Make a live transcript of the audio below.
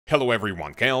Hello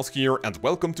everyone, Kaoz here, and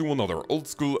welcome to another old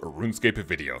school RuneScape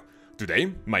video.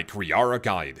 Today, my Kree'arra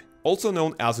guide. Also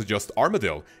known as just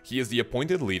Armadyl, he is the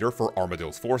appointed leader for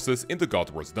Armadyl's forces in the God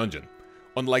Wars dungeon.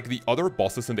 Unlike the other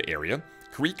bosses in the area,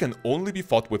 Kree can only be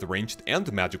fought with ranged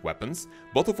and magic weapons,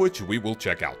 both of which we will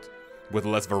check out. With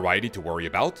less variety to worry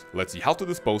about, let's see how to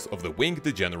dispose of the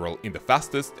Winged General in the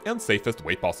fastest and safest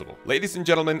way possible. Ladies and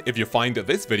gentlemen, if you find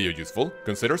this video useful,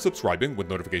 consider subscribing with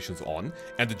notifications on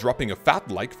and dropping a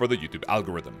fat like for the YouTube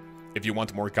algorithm. If you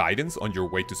want more guidance on your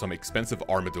way to some expensive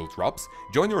Armadyl drops,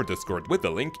 join our Discord with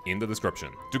the link in the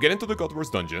description. To get into the God Wars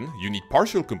dungeon, you need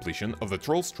partial completion of the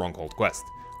Troll Stronghold quest,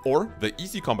 or the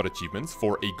easy combat achievements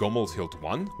for a Gomel's Hilt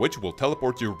 1, which will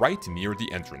teleport you right near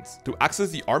the entrance. To access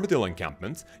the Armadyl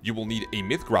encampment, you will need a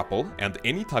myth grapple and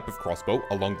any type of crossbow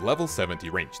along level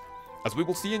 70 ranged. As we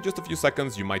will see in just a few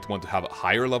seconds, you might want to have a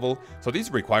higher level, so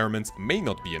these requirements may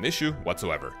not be an issue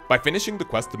whatsoever. By finishing the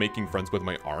quest making friends with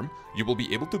my arm, you will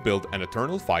be able to build an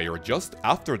eternal fire just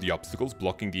after the obstacles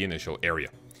blocking the initial area.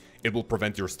 It will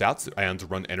prevent your stats and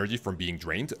run energy from being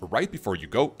drained right before you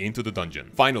go into the dungeon.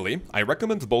 Finally, I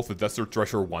recommend both the Desert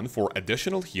Treasure 1 for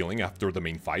additional healing after the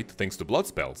main fight thanks to blood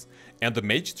spells, and the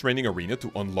Mage Training Arena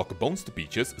to unlock bones to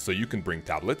Peaches so you can bring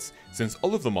tablets, since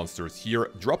all of the monsters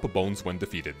here drop bones when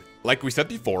defeated. Like we said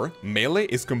before, melee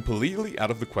is completely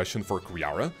out of the question for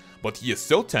Kree'arra, but he is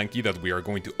so tanky that we are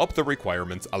going to up the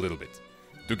requirements a little bit.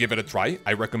 To give it a try,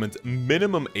 I recommend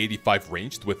minimum 85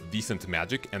 ranged with decent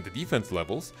magic and defense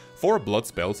levels for blood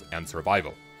spells and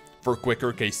survival. For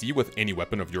quicker KC with any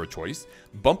weapon of your choice,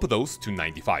 bump those to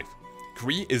 95.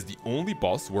 Kree is the only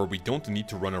boss where we don't need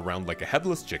to run around like a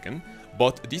headless chicken,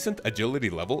 but decent agility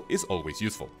level is always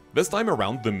useful. This time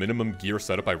around, the minimum gear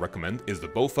setup I recommend is the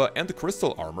Bowfa and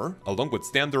crystal armor, along with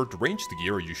standard ranged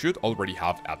gear you should already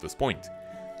have at this point.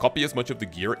 Copy as much of the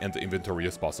gear and the inventory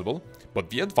as possible,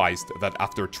 but be advised that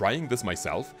after trying this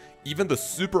myself, even the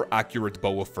super accurate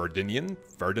bow of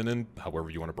Ferdinand,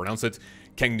 however you want to pronounce it,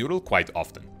 can noodle quite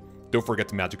often. Don't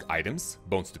forget magic items,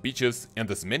 bones to Peaches, and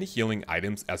as many healing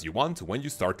items as you want when you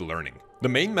start learning. The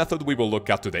main method we will look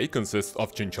at today consists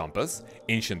of Chinchompas,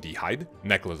 Ancient D'hide,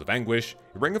 Necklace of Anguish,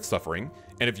 Ring of Suffering,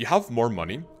 and if you have more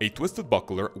money, a Twisted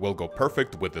Buckler will go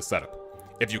perfect with this setup.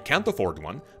 If you can't afford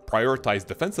one, prioritize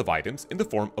defensive items in the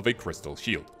form of a crystal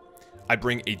shield. I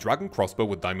bring a dragon crossbow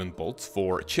with diamond bolts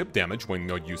for chip damage when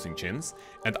not using chins,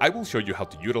 and I will show you how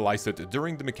to utilize it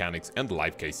during the mechanics and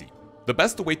live KC. The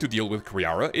best way to deal with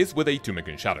Kree'arra is with a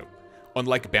Tumican Shadow.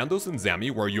 Unlike Bandos and Zami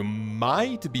where you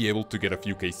might be able to get a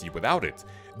few KC without it,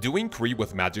 doing Kree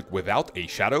with magic without a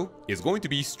shadow is going to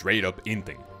be straight up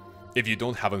inting. If you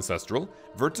don't have Ancestral,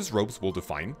 Virtus Robes will do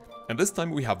fine, and this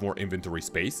time we have more inventory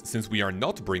space since we are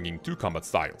not bringing two combat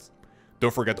styles.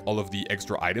 Don't forget all of the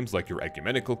extra items like your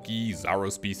Ecumenical Key,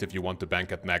 Zaros Piece if you want to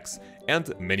bank at max,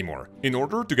 and many more. In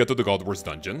order to get to the God Wars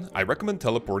dungeon, I recommend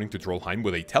teleporting to Trollheim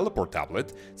with a teleport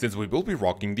tablet since we will be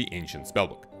rocking the Ancient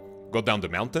Spellbook. Go down the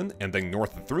mountain and then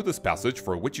north through this passage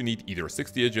for which you need either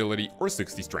 60 agility or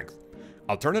 60 strength.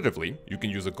 Alternatively, you can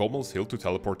use a Gomel's Hilt to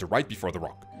teleport right before the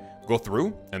rock. Go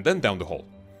through and then down the hole.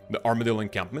 The Armadyl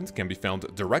encampment can be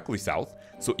found directly south,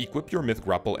 so equip your myth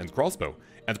grapple and crossbow,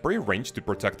 and pray range to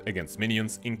protect against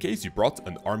minions in case you brought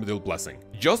an Armadyl blessing.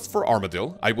 Just for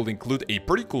Armadyl, I will include a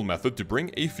pretty cool method to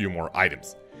bring a few more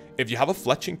items. If you have a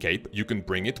fletching cape, you can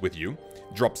bring it with you,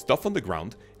 drop stuff on the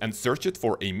ground, and search it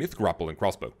for a myth grapple and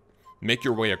crossbow. Make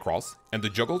your way across, and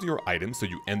juggle your items so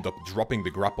you end up dropping the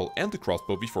grapple and the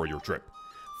crossbow before your trip,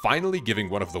 finally giving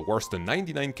one of the worst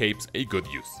 99 capes a good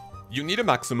use. You need a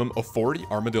maximum of 40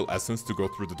 Armadyl Essence to go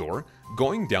through the door,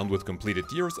 going down with completed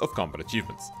tiers of combat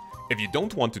achievements. If you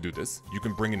don't want to do this, you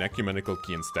can bring an Ecumenical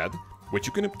Key instead, which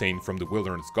you can obtain from the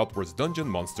Wilderness God Wars dungeon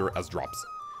monster as drops.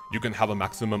 You can have a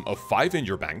maximum of 5 in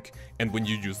your bank, and when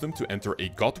you use them to enter a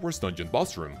God Wars dungeon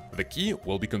boss room, the key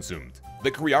will be consumed.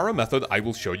 The Kree'arra method I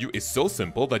will show you is so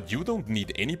simple that you don't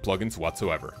need any plugins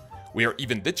whatsoever. We are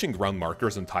even ditching ground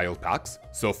markers and tile packs,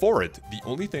 so for it, the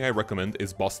only thing I recommend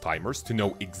is boss timers to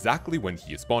know exactly when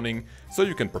he is spawning, so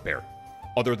you can prepare.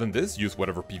 Other than this, use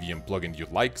whatever PVM plugin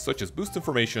you'd like, such as boost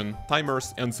information,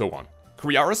 timers, and so on.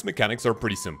 Kree'arra's mechanics are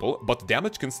pretty simple, but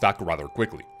damage can stack rather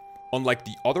quickly. Unlike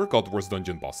the other God Wars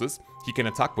dungeon bosses, he can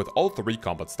attack with all 3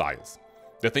 combat styles.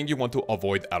 The thing you want to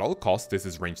avoid at all costs is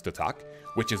his ranged attack,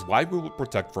 which is why we will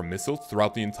protect from missiles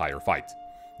throughout the entire fight.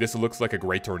 This looks like a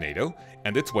great tornado,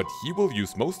 and it's what he will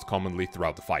use most commonly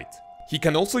throughout the fight. He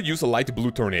can also use light blue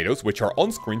tornadoes, which are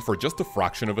on screen for just a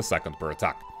fraction of a second per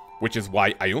attack, which is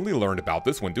why I only learned about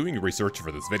this when doing research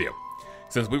for this video.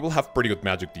 Since we will have pretty good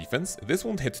magic defense, this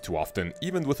won't hit too often,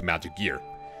 even with magic gear.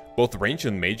 Both range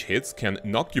and mage hits can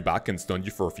knock you back and stun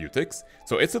you for a few ticks,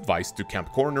 so it's advised to camp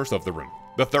corners of the room.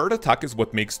 The third attack is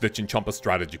what makes the Chinchompa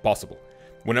strategy possible.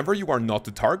 Whenever you are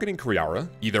not targeting Kree'arra,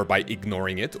 either by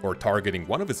ignoring it or targeting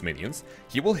one of his minions,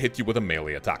 he will hit you with a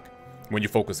melee attack. When you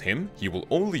focus him, he will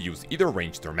only use either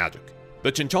ranged or magic.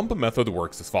 The Chinchompa method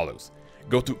works as follows.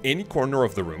 Go to any corner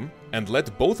of the room and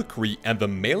let both the Kree and the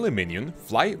melee minion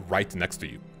fly right next to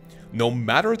you. No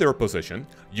matter their position,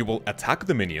 you will attack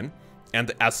the minion,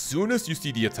 and as soon as you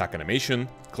see the attack animation,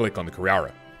 click on the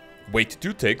Kree'arra. Wait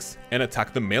 2 ticks and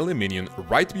attack the melee minion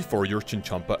right before your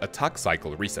Chinchompa attack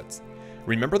cycle resets.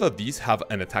 Remember that these have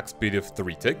an attack speed of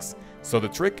 3 ticks, so the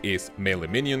trick is melee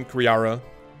minion Kree'arra,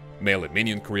 melee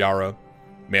minion Kree'arra,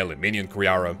 melee minion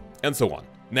Kree'arra, and so on.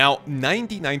 Now,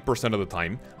 99% of the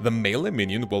time, the melee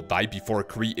minion will die before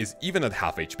Kree is even at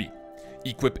half HP.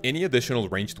 Equip any additional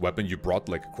ranged weapon you brought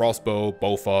like a crossbow,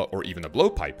 Bowfa, or even a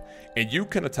blowpipe, and you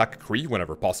can attack Kree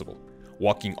whenever possible,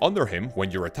 walking under him when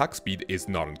your attack speed is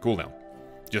not on cooldown.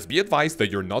 Just be advised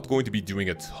that you're not going to be doing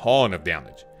a ton of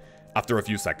damage. After a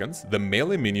few seconds, the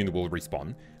melee minion will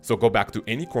respawn, so go back to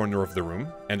any corner of the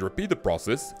room and repeat the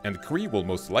process, and Kree will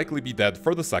most likely be dead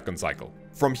for the second cycle.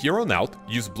 From here on out,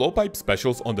 use blowpipe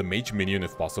specials on the mage minion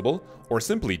if possible, or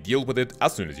simply deal with it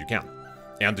as soon as you can.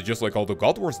 And just like all the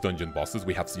God Wars dungeon bosses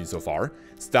we have seen so far,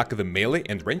 stack the melee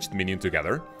and ranged minion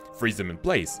together, freeze them in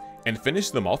place, and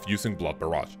finish them off using Blood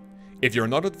Barrage. If you're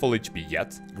not at full HP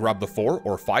yet, grab the 4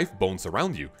 or 5 bones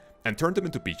around you, and turn them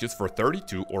into peaches for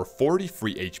 32 or 40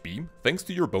 free HP thanks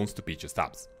to your bones to peaches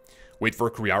tabs. Wait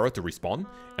for Kree'arra to respawn,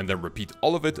 and then repeat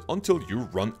all of it until you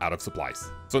run out of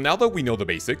supplies. So now that we know the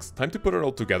basics, time to put it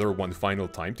all together one final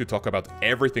time to talk about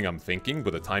everything I'm thinking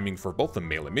with the timing for both the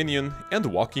melee minion and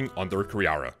walking under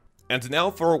Kree'arra. And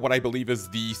now for what I believe is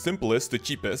the simplest, the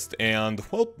cheapest, and,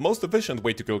 well, most efficient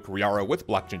way to kill Kree'arra with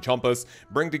Black Chinchompas.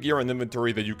 Bring the gear and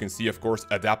inventory that you can see, of course,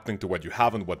 adapting to what you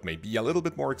have and what may be a little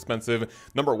bit more expensive.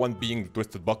 Number 1 being the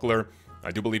Twisted Buckler.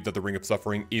 I do believe that the Ring of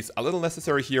Suffering is a little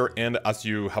necessary here, and as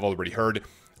you have already heard,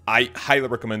 I highly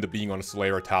recommend being on a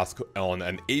Slayer task on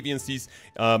an Avian Seas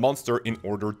monster in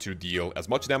order to deal as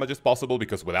much damage as possible,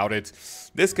 because without it,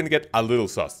 this can get a little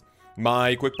sus.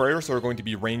 My quick prayers are going to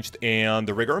be ranged and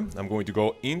the rigor. I'm going to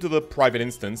go into the private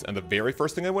instance, and the very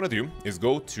first thing I want to do is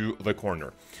go to the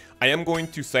corner. I am going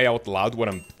to say out loud what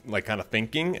I'm like kind of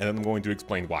thinking, and then I'm going to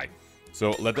explain why. So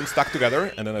let them stack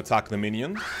together and then attack the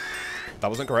minion. That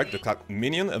wasn't correct. Attack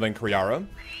minion and then Kree'arra.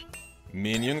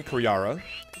 Minion Kree'arra.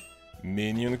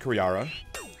 Minion Kree'arra.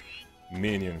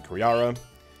 Minion Kree'arra.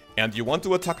 And you want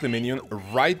to attack the minion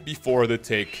right before the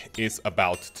tick is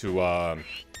about to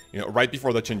right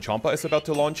before the Chinchompa is about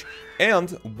to launch,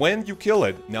 and when you kill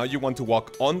it, now you want to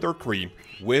walk under Kree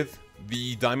with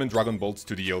the Diamond Dragon Bolts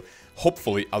to deal,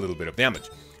 hopefully, a little bit of damage.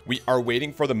 We are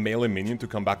waiting for the melee minion to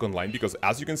come back online, because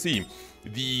as you can see,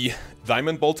 the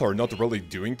Diamond Bolts are not really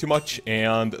doing too much,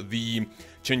 and the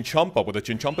Chinchompa, what the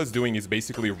Chinchompa is doing is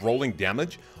basically rolling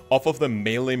damage off of the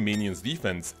melee minion's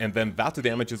defense, and then that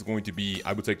damage is going to be,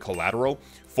 I would say, collateral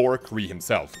for Kree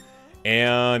himself.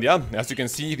 And yeah, as you can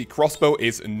see, the crossbow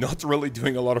is not really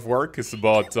doing a lot of work,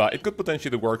 but it could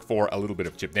potentially work for a little bit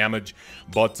of chip damage.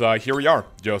 But here we are,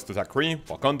 just attack Kree,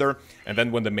 walk under, and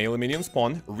then when the melee minions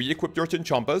spawn, re-equip your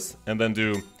Chinchompas, and then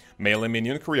do melee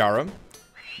minion Kree'arra,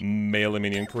 melee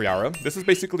minion Kree'arra. This is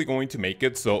basically going to make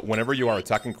it so whenever you are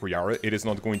attacking Kree'arra, it is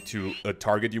not going to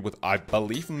target you with, I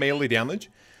believe, melee damage.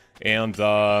 And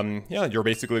yeah, you're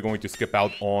basically going to skip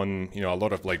out on, a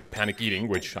lot of like panic eating,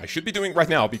 which I should be doing right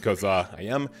now because I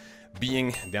am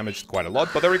being damaged quite a lot.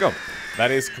 But there we go.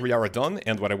 That is Kree'arra done.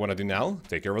 And what I want to do now,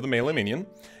 take care of the melee minion.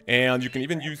 And you can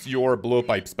even use your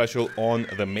blowpipe special on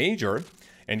the major.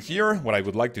 And here, what I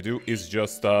would like to do is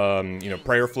just,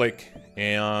 prayer flick.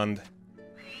 And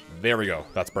there we go.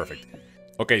 That's perfect.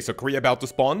 Okay, so Kree about to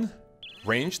spawn.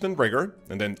 Ranged and rigor.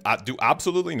 And then do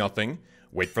absolutely nothing.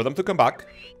 Wait for them to come back.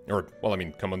 Or, well, I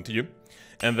mean, come on to you.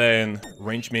 And then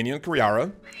range minion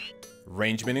Kree'arra.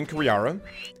 Range minion Kree'arra.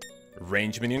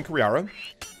 Range minion Kree'arra.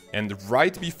 And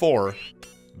right before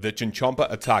the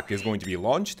Chinchompa attack is going to be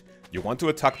launched, you want to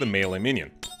attack the melee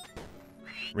minion.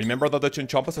 Remember that the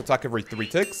Chinchompas attack every 3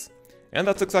 ticks, and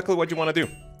that's exactly what you want to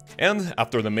do. And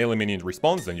after the melee minion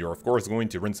respawns, then you're of course going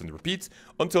to rinse and repeat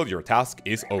until your task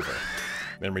is over.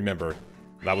 Then remember,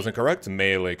 that was incorrect.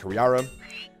 Melee Kree'arra.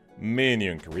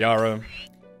 Minion Kree'arra.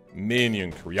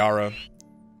 Minion Kree'arra.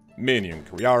 Minion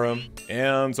Kree'arra,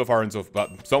 and so on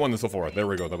and so forth. There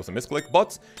we go, that was a misclick,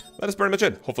 but that is pretty much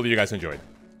it. Hopefully you guys enjoyed.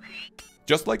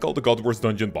 Just like all the God Wars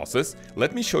dungeon bosses,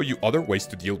 let me show you other ways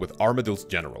to deal with Armadyl's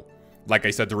general. Like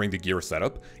I said during the gear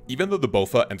setup, even though the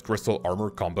Bowfa and Crystal Armor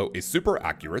combo is super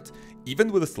accurate,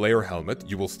 even with a Slayer helmet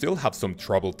you will still have some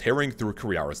trouble tearing through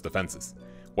Kree'arra's defenses.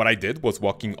 What I did was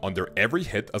walking under every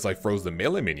hit as I froze the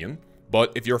melee minion,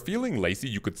 but if you're feeling lazy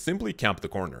you could simply camp the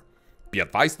corner. Be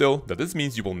advised though that this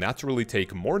means you will naturally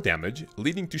take more damage,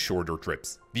 leading to shorter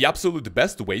trips. The absolute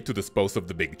best way to dispose of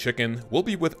the big chicken will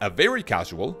be with a very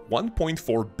casual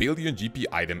 1.4 billion GP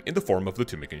item in the form of the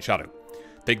Tunic and Shadow.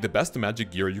 Take the best magic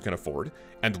gear you can afford,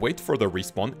 and wait for the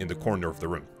respawn in the corner of the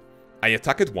room. I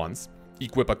attack it once,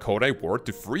 equip a Kodai ward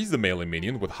to freeze the melee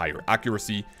minion with higher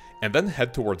accuracy, and then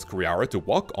head towards Kree'arra to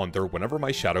walk under whenever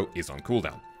my shadow is on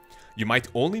cooldown. You might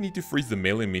only need to freeze the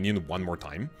melee minion one more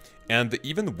time, and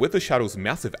even with the shadow's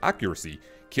massive accuracy,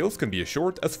 kills can be as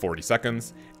short as 40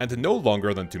 seconds, and no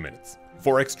longer than 2 minutes.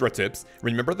 For extra tips,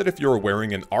 remember that if you're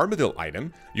wearing an Armadyl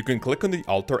item, you can click on the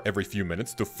altar every few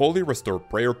minutes to fully restore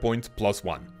prayer points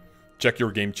 +1. Check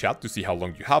your game chat to see how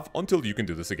long you have until you can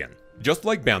do this again. Just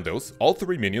like Bandos, all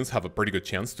 3 minions have a pretty good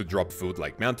chance to drop food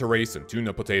like manta rays and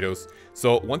tuna potatoes,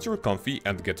 so once you're comfy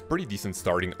and get pretty decent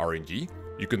starting RNG,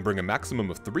 you can bring a maximum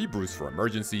of 3 brews for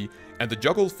emergency, and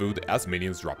juggle food as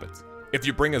minions drop it. If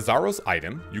you bring a Zaros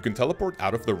item, you can teleport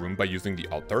out of the room by using the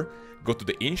altar, go to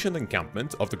the ancient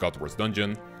encampment of the God Wars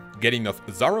dungeon, get enough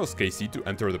Zaros KC to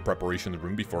enter the preparation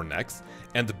room before next,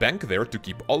 and bank there to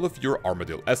keep all of your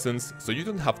Armadyl essence so you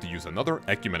don't have to use another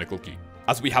ecumenical key.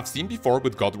 As we have seen before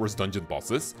with God Wars dungeon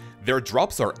bosses, their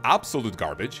drops are absolute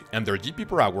garbage and their GP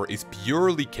per hour is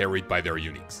purely carried by their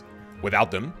uniques.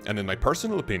 Without them, and in my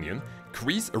personal opinion,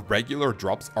 Kree's irregular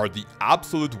drops are the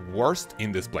absolute worst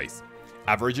in this place,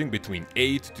 averaging between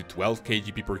 8 to 12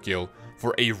 KGP per kill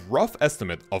for a rough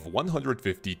estimate of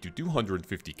 150 to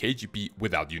 250 KGP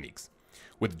without uniques.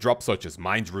 With drops such as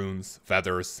Mind Runes,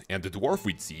 Feathers, and the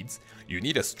Dwarfweed Seeds, you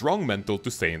need a strong mental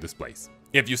to stay in this place.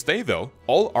 If you stay though,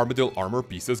 all Armadyl armor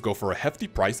pieces go for a hefty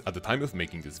price at the time of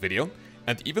making this video,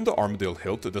 and even the Armadyl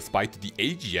hilt despite the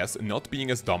AGS not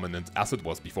being as dominant as it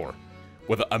was before.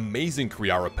 With an amazing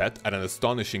Kree'arra pet at an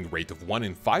astonishing rate of 1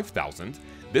 in 5,000,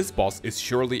 this boss is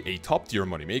surely a top tier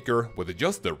moneymaker with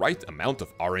just the right amount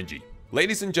of RNG.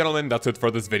 Ladies and gentlemen, that's it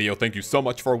for this video. Thank you so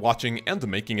much for watching and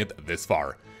making it this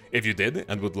far. If you did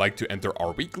and would like to enter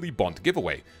our weekly bond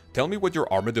giveaway, tell me what your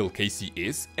Armadyl KC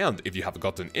is and if you have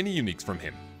gotten any uniques from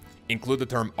him. Include the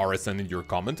term RSN in your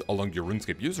comment along your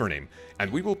RuneScape username,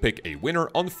 and we will pick a winner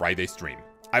on Friday's stream.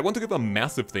 I want to give a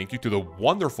massive thank you to the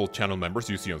wonderful channel members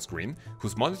you see on screen,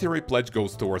 whose monetary pledge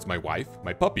goes towards my wife,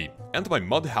 my puppy, and my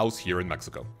mud house here in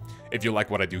Mexico. If you like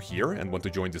what I do here and want to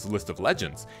join this list of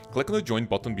legends, click on the join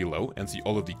button below and see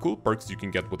all of the cool perks you can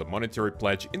get with a monetary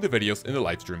pledge in the videos, in the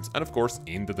live streams, and of course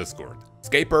in the Discord.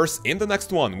 Scapers, in the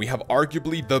next one we have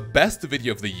arguably the best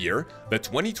video of the year, the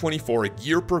 2024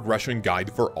 Gear Progression Guide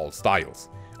for all styles.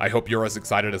 I hope you're as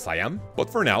excited as I am, but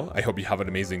for now, I hope you have an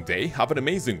amazing day, have an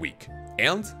amazing week,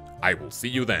 and I will see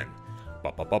you then.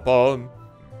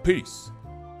 Peace.